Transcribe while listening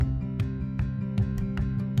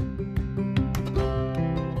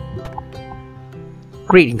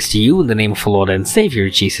Greetings to you in the name of our Lord and Savior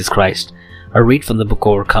Jesus Christ. A read from the book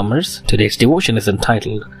Overcomers. Today's devotion is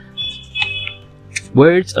entitled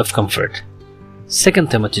Words of Comfort. 2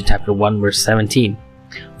 Timothy chapter 1 verse 17.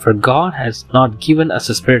 For God has not given us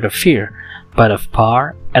a spirit of fear, but of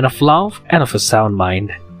power and of love and of a sound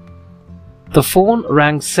mind. The phone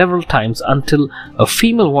rang several times until a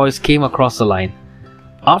female voice came across the line.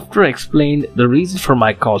 After I explained the reason for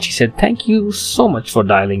my call, she said, "Thank you so much for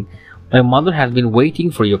dialing. My mother has been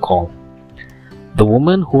waiting for your call." The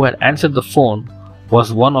woman who had answered the phone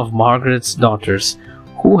was one of Margaret's daughters,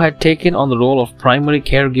 who had taken on the role of primary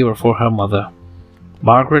caregiver for her mother.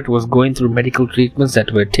 Margaret was going through medical treatments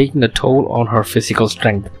that were taking a toll on her physical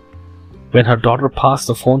strength. When her daughter passed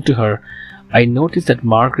the phone to her, I noticed that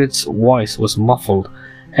Margaret's voice was muffled,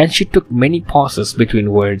 and she took many pauses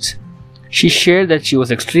between words. She shared that she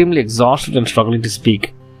was extremely exhausted and struggling to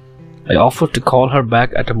speak. I offered to call her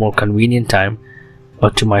back at a more convenient time,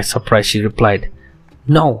 but to my surprise she replied,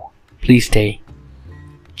 "No, please stay.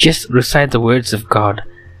 Just recite the words of God.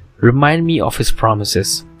 Remind me of His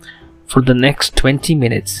promises." For the next 20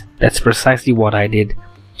 minutes, that's precisely what I did.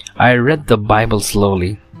 I read the Bible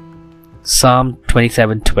slowly. Psalm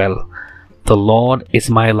 27:12. The Lord is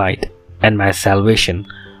my light and my salvation.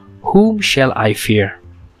 Whom shall I fear?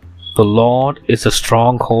 The Lord is the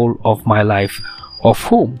stronghold of my life. Of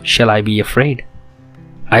whom shall I be afraid?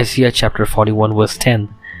 Isaiah chapter 41 verse 10.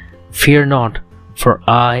 Fear not, for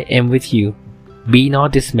I am with you. Be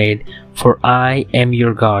not dismayed, for I am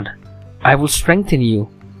your God. I will strengthen you.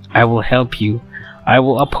 I will help you. I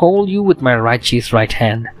will uphold you with my righteous right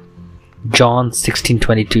hand. John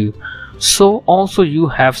 16:22. So also you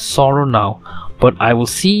have sorrow now, but I will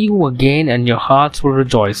see you again, and your hearts will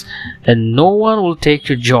rejoice, and no one will take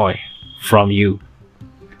your joy from you.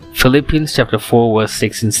 Philippians chapter 4 verse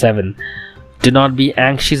 6 and 7. Do not be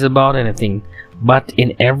anxious about anything, but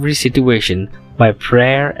in every situation, by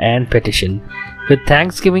prayer and petition, with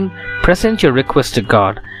thanksgiving, present your requests to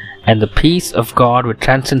God, and the peace of God, which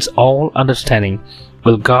transcends all understanding,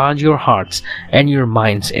 will guard your hearts and your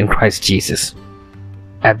minds in Christ Jesus.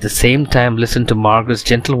 At the same time, listen to Margaret's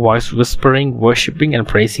gentle voice whispering, worshipping, and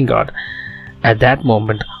praising God. At that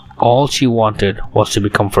moment, all she wanted was to be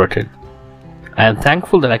comforted. I am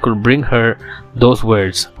thankful that I could bring her those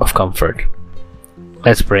words of comfort.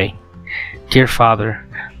 Let's pray. Dear Father,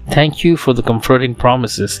 thank you for the comforting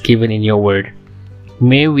promises given in your word.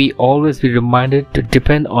 May we always be reminded to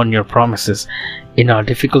depend on your promises in our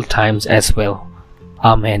difficult times as well.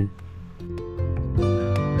 Amen.